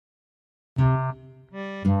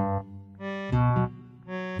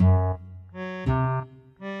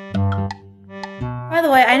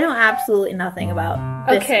absolutely nothing about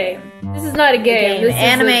this game. This is not a game. This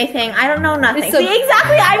anime thing. I don't know nothing. See,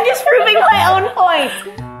 exactly. I'm just proving my own point.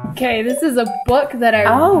 Okay, this is a book that I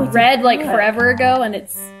read like forever ago, and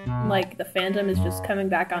it's like the fandom is just coming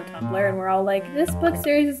back on Tumblr, and we're all like, this book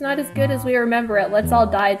series is not as good as we remember it. Let's all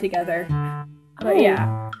die together. But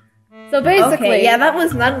yeah. So basically, yeah, that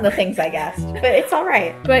was none of the things I guessed, but it's all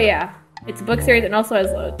right. But yeah. It's a book series and also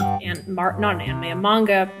has not an anime, a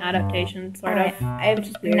manga adaptation, sort of.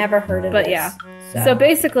 I've never heard of it. But yeah. So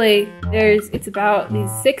basically, it's about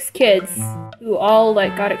these 6 kids who all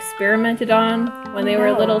like got experimented on when they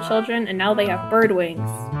were little children, and now they have bird wings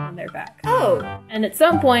on their back. Oh. And at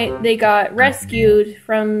some point, they got rescued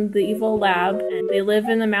from the evil lab, and they live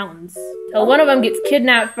in the mountains. Till one of them gets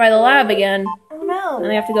kidnapped by the lab again. Oh no. And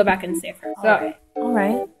they have to go back and save her. So. All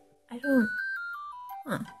right. I don't...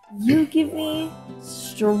 Huh. You give me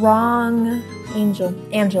strong Angela.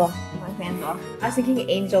 Like Angela. I was thinking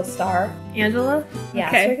Angel Star. Angela? Yeah,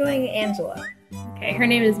 okay. So we're going Angela. Okay, her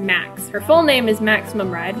name is Max. Her full name is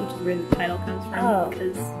Maximum Ride, which is where the title comes from.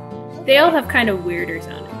 Because they all have kind of weirder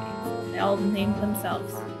sounding names. They all named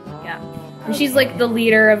themselves. Yeah. And she's like the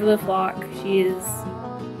leader of the flock. She is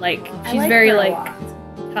like, she's very like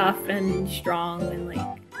tough and strong and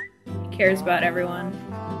like cares about everyone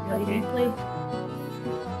really deeply.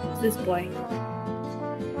 This boy.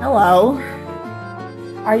 Hello.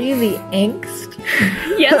 Are you the angst?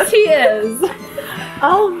 Yes, he is.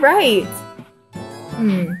 All right.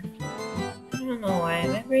 I don't know why.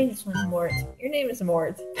 My brain just went Mort. Your name is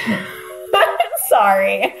Mort.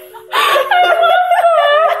 Sorry.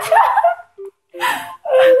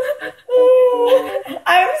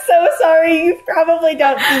 I'm so sorry. You probably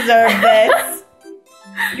don't deserve this.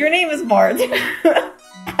 Your name is Mort.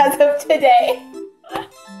 As of today.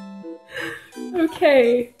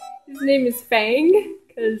 Okay, his name is Fang,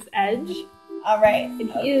 because Edge. Alright. And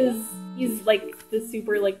he's like the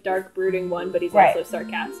super like dark brooding one, but he's also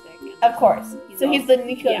sarcastic. Of course. He's the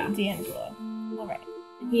Nico D'Angelo. Alright.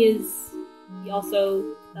 And he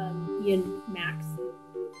also, he and Max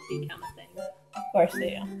become a thing. Of course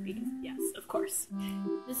they do. Because, yes, of course.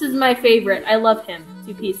 This is my favorite. I love him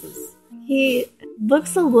to pieces. He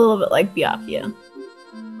looks a little bit like Byakuya.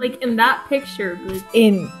 Like in that picture, but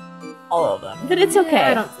in all of them. But it's okay.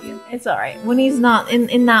 I don't see it. It's alright. When he's not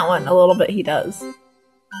in that one, a little bit he does.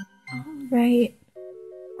 Alright.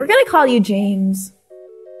 We're gonna call you James.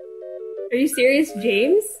 Are you serious,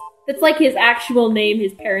 James? That's like his actual name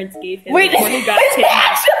his parents gave him. Wait, when he got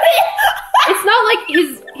It's not like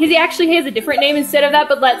he actually has a different name instead of that,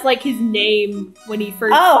 but that's like his name when he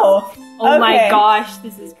first. Oh my gosh,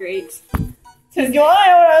 this is great. So do you want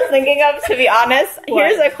to know what I was thinking of? To be honest,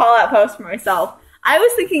 here's a call-out post for myself. I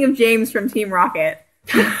was thinking of James from Team Rocket.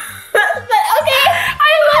 But okay,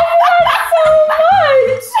 I love that so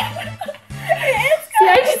much. See,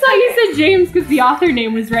 I just thought you said James because the author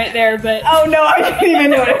name was right there, but oh no, I didn't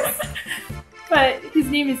even notice. But his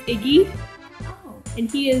name is Iggy.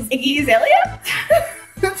 And he is Iggy Azalea?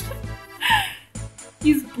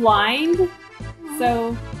 He's blind,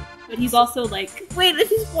 so, but he's also like. Wait, if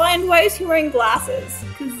he's blind, why is he wearing glasses?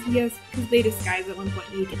 Because they disguise at one point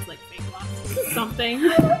and he gets like fake glasses or something.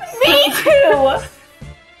 Me too.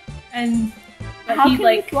 And how can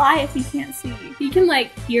he fly if he can't see? He can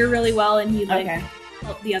like hear really well, and he like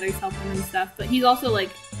help the others help him and stuff. But he's also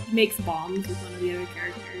like he makes bombs with one of the other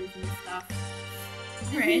characters and stuff.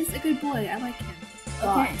 Right. He's a good boy. I like him.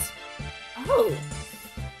 Okay. Oh.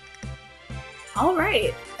 All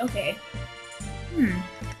right. Okay.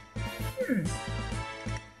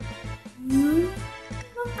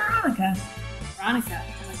 Veronica. Veronica.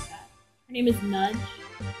 I like that. Her name is Nudge.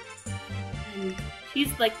 And she's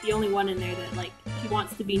like the only one in there that like she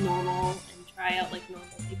wants to be normal and try out like normal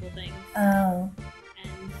people things. Oh.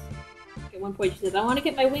 And at one point she says, I want to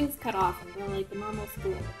get my wings cut off and go like the normal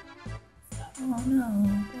school stuff. Oh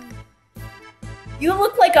no. You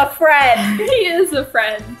look like a friend. He is a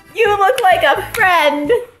friend. You look like a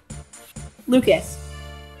friend. Lucas.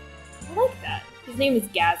 I like that. His name is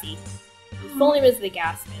Gazzy. His full name is the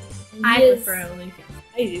Gasman. I prefer Lucas.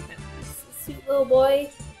 I do too. He's a sweet little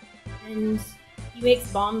boy, and he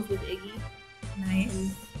makes bombs with Iggy. Nice.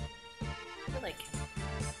 And I like him.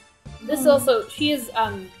 This is also, she is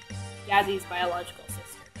Gazzy's biological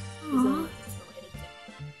sister. She's related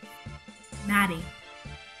to Maddie.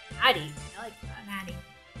 Maddie. I like that. Maddie.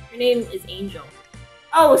 Her name is Angel.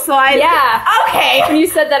 Oh, so okay. When you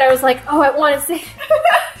said that, I was like, oh, I want to say.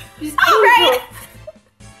 She's Angel. Right.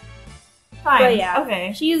 Fine. But yeah,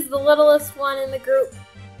 okay. She's the littlest one in the group,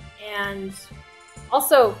 and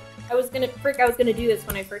also I was gonna do this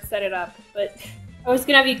when I first set it up, but I was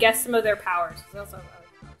gonna have you guess some of their powers. They also have other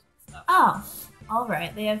powers and Oh, all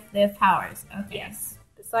right. They have powers. Okay. Yes.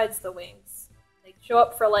 Besides the wings, they show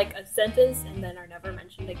up for like a sentence and then are never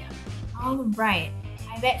mentioned again. All right.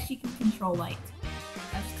 I bet she can control light.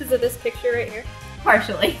 That's because of this picture right here.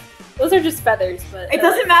 Partially. Those are just feathers, but It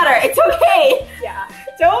doesn't matter. It's okay. Yeah.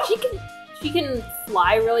 Don't. She can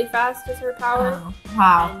fly really fast as her power. Oh,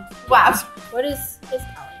 wow. And Wow. what is his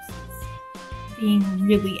power? Being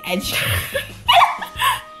really edgy.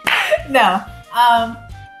 No.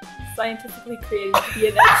 Scientifically created to be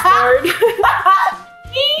an edge lord.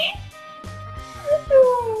 Me?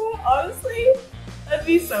 Honestly, that'd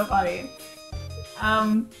be so funny.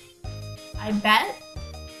 I bet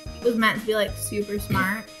it was meant to be like super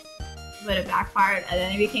smart, but it backfired, and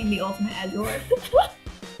then he became the ultimate edgelord.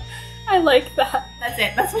 I like that. That's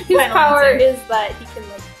it. That's what His power is that he can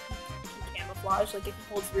like camouflage. Like if he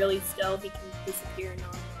holds really still, he can disappear and no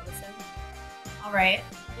one will notice him. All right.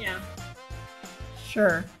 Yeah.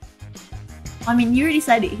 Sure. I mean, you already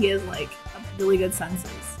said he has like a really good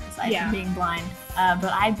senses aside from being blind.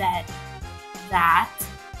 But I bet that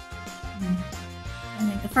I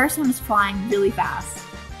think the first one is flying really fast,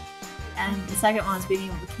 and the second one is being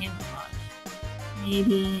able to camouflage.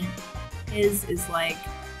 Maybe his is like,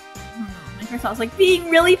 I don't know. My first thought was like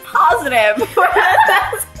being really positive.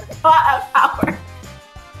 That's not a power.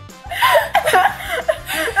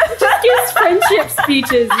 Just gives friendship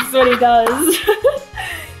speeches is what he does.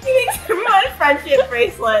 He makes fun friendship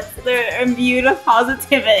bracelets. They're imbued with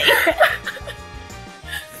positivity.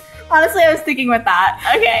 Honestly, I was sticking with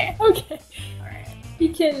that. Okay. Okay. Alright. He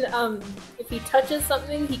can, if he touches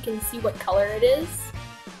something, he can see what color it is.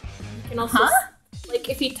 He can also, like,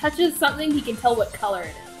 if he touches something, he can tell what color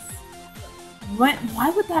it is. What? Why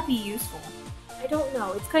would that be useful? I don't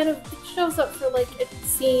know. It's kind of, it shows up for, like, a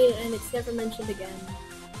scene, and it's never mentioned again.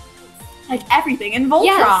 Like everything in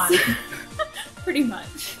Voltron. Yes. Pretty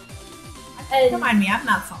much. And, don't mind me, I'm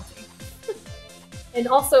not salty. And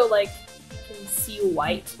also, like, you can see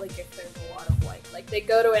white, like if there's a lot of white. Like, they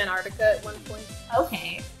go to Antarctica at one point.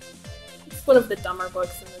 Okay. It's one of the dumber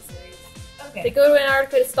books in the series. Okay. They go to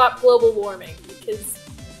Antarctica to stop global warming because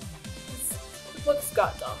the books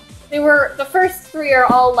got dumb. The first three are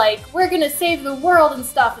all like, we're gonna save the world and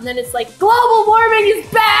stuff, and then it's like, global warming is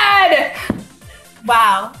bad!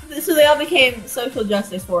 Wow. So they all became social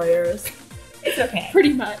justice warriors. It's okay.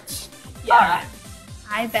 Pretty much. Yeah. Alright.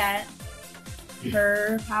 I bet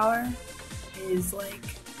her power is like,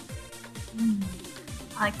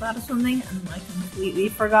 I thought of something and I completely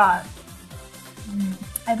forgot.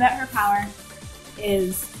 I bet her power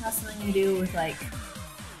has something to do with like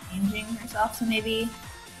changing herself, so maybe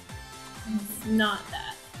it's not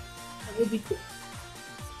that. That would be cool.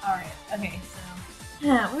 Alright, okay, so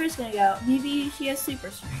we're just gonna go. Maybe she has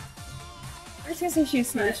super strength. We're just gonna say she has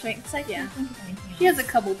super strength because I can't think of anything else. She has a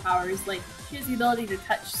couple powers, like she has the ability to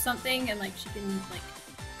touch something and like she can like,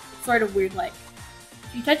 it's sort of weird, like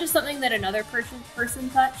if she touches something that another person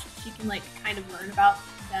touched, she can like kind of learn about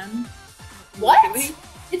them. What?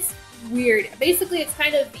 It's weird. Basically, it's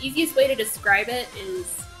kind of, the easiest way to describe it is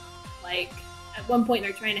like at one point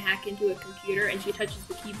they're trying to hack into a computer and she touches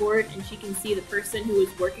the keyboard and she can see the person who is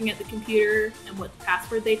working at the computer and what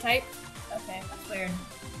password they typed. Okay, that's weird.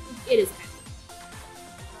 It is kind of.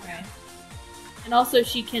 Okay. And also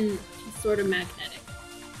she's sort of magnetic.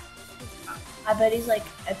 I bet he's like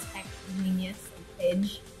a tech genius, like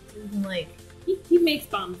Pidge. He can like he makes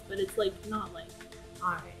bombs, but it's like not like.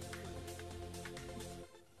 Alright.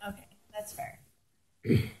 Okay, that's fair.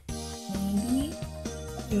 Maybe.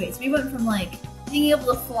 Wait, so we went from like being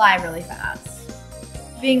able to fly really fast,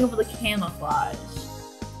 being able to camouflage,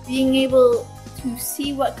 being able to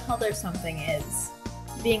see what color something is,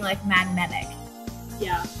 being like magnetic.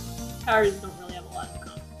 Yeah, powers don't really have a lot in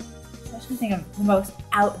common. So I was trying to think of the most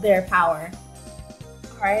out there power.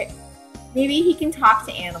 Alright. Maybe he can talk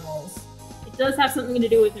to animals. It does have something to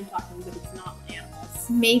do with him talking, but it's not animals.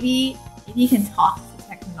 Maybe he can talk to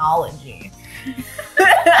technology.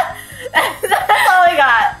 That's all I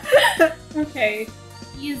got. Okay.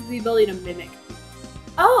 He has the ability to mimic.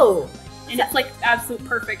 Oh! And it's like absolute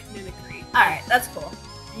perfect mimicry. Alright, that's cool.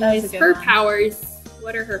 That was her powers.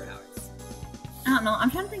 What are her powers? I don't know. I'm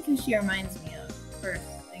trying to think who she reminds me of for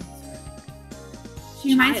things. She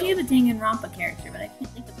reminds me of a Danganronpa character, but I can't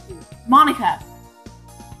think of who. Monica!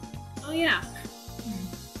 Oh yeah.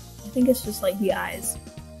 I think it's just like the eyes.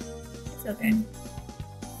 It's okay.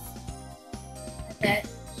 I bet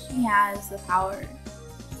she has the power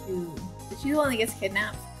to... Is she the one that gets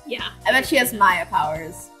kidnapped? Yeah. I bet she has Maya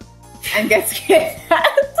powers and gets kidnapped.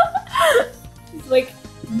 She's like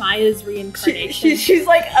Maya's reincarnation. She's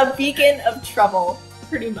like a beacon of trouble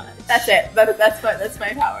pretty much. That's it. That's my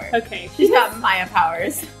power. Okay. She's got Maya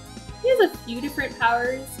powers. She has a few different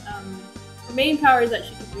powers. Her main power is that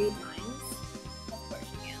she can read minds. Of course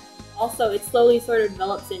she can. Also, it slowly sort of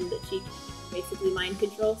develops in that she can basically mind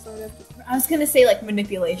control, sort of. I was gonna say like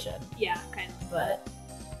manipulation. Yeah, kind of. But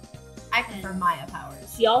I prefer Maya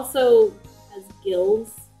powers. She also has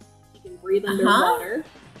gills. She can breathe underwater.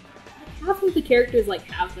 Half of the characters like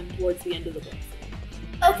have them towards the end of the book.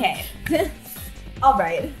 Okay. All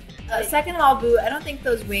right. Second of all, Boo, I don't think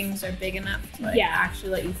those wings are big enough to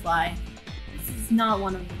actually let you fly. This is not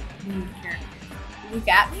one of the main characters. Look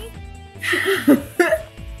at me.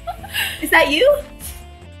 Is that you?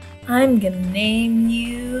 I'm gonna name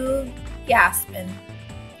you Gaspin.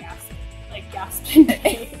 Gaspin. Like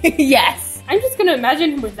Gaspin. Yes. I'm just gonna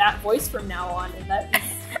imagine him with that voice from now on, and that is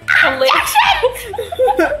hilarious.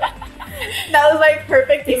 That was like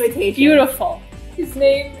perfect imitation. Beautiful. His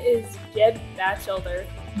name is Jeb Batchelder.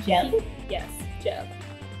 Jeb? Yes, Jeb.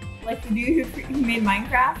 Like the dude who made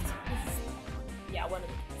Minecraft? Yeah, one of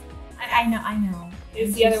them. I know.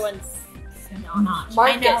 There's the other one's Notch.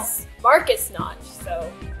 Marcus. Marcus Notch,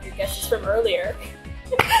 so your guess is from earlier.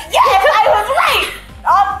 Yes, I was right!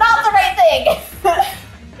 Oh, not the right thing!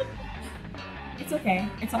 It's okay.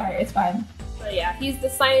 It's alright. It's fine. But yeah, he's the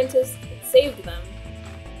scientist that saved them.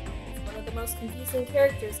 He's one of the most confusing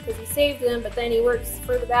characters because he saved them, but then he works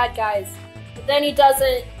for the bad guys. But then he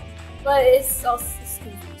doesn't. But it's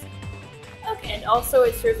confusing. Okay. And also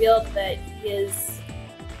it's revealed that he is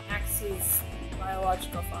Max's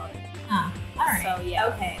biological father. Ah, alright. So yeah.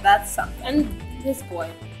 Okay, that's something. And this boy.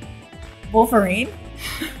 Wolverine?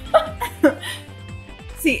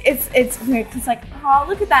 See, it's weird because like, oh,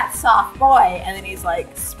 look at that soft boy, and then he's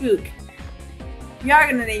like, Spook. We are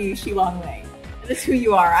gonna name you Shi Long Wei. That is who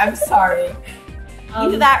you are. I'm sorry.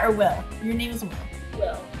 Either that or Will. Your name is Will.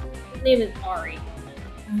 Will. His name is Ari.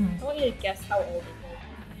 I want you to guess how old he is.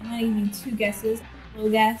 I'm gonna give you two guesses. Low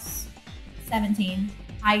guess, 17.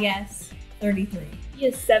 High guess, 33. He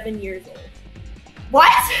is 7 years old.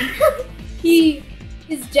 What? He's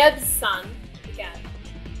Jeb's son, again.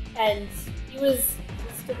 And he was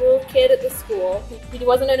just a little kid at the school. He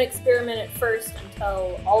wasn't an experiment at first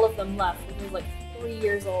until all of them left when he was like 3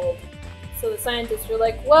 years old. So the scientists were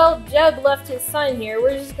like, well, Jeb left his son here.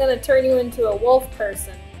 We're just gonna turn you into a wolf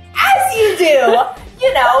person. As you do!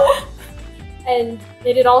 You know! And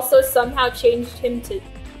it had also somehow changed him to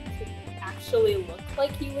actually look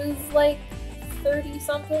like he was like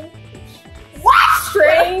 30-something. What?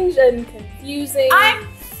 Strange and confusing. I'm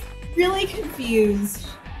really confused.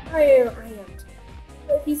 I am too.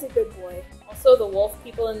 But he's a good boy. Also, the wolf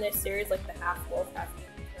people in this series, like the half-wolf,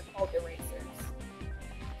 half-human, they're called erasers.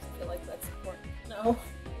 I feel like that's important to know.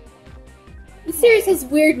 The series has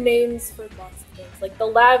weird names for lots of things. Like the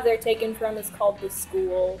lab they're taken from is called the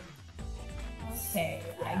school. Okay,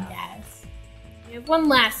 Yeah. I guess. We have one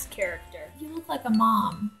last character. You look like a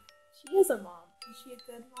mom. She is a mom. Is she a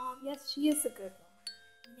good mom? Yes, she is a good mom.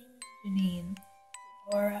 Her name is Janine.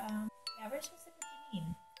 Or, yeah, we're supposed to say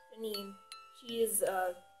Janine. Janine. She is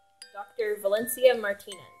Dr. Valencia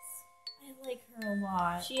Martinez. I like her a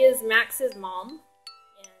lot. She is Max's mom,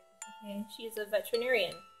 and Okay. she's a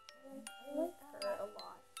veterinarian. I like her a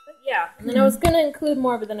lot. But yeah, and then I was going to include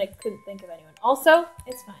more, but then I couldn't think of anyone. Also,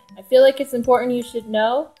 It's fine. I feel like it's important you should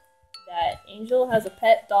know that Angel has a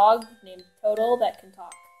pet dog named Toto that can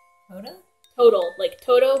talk. Toto? Total, like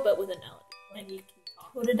Toto, but with an L. And he can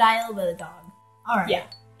talk. Totodile with a dog. Alright. Yeah.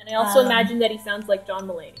 And I also imagine that he sounds like John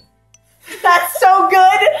Mulaney. That's so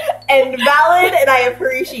good and valid, and I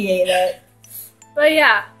appreciate it. But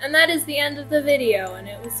yeah, and that is the end of the video, and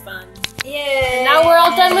it was fun. Yay! And now we're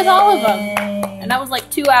all done with all of them. And that was like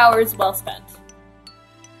 2 hours well spent.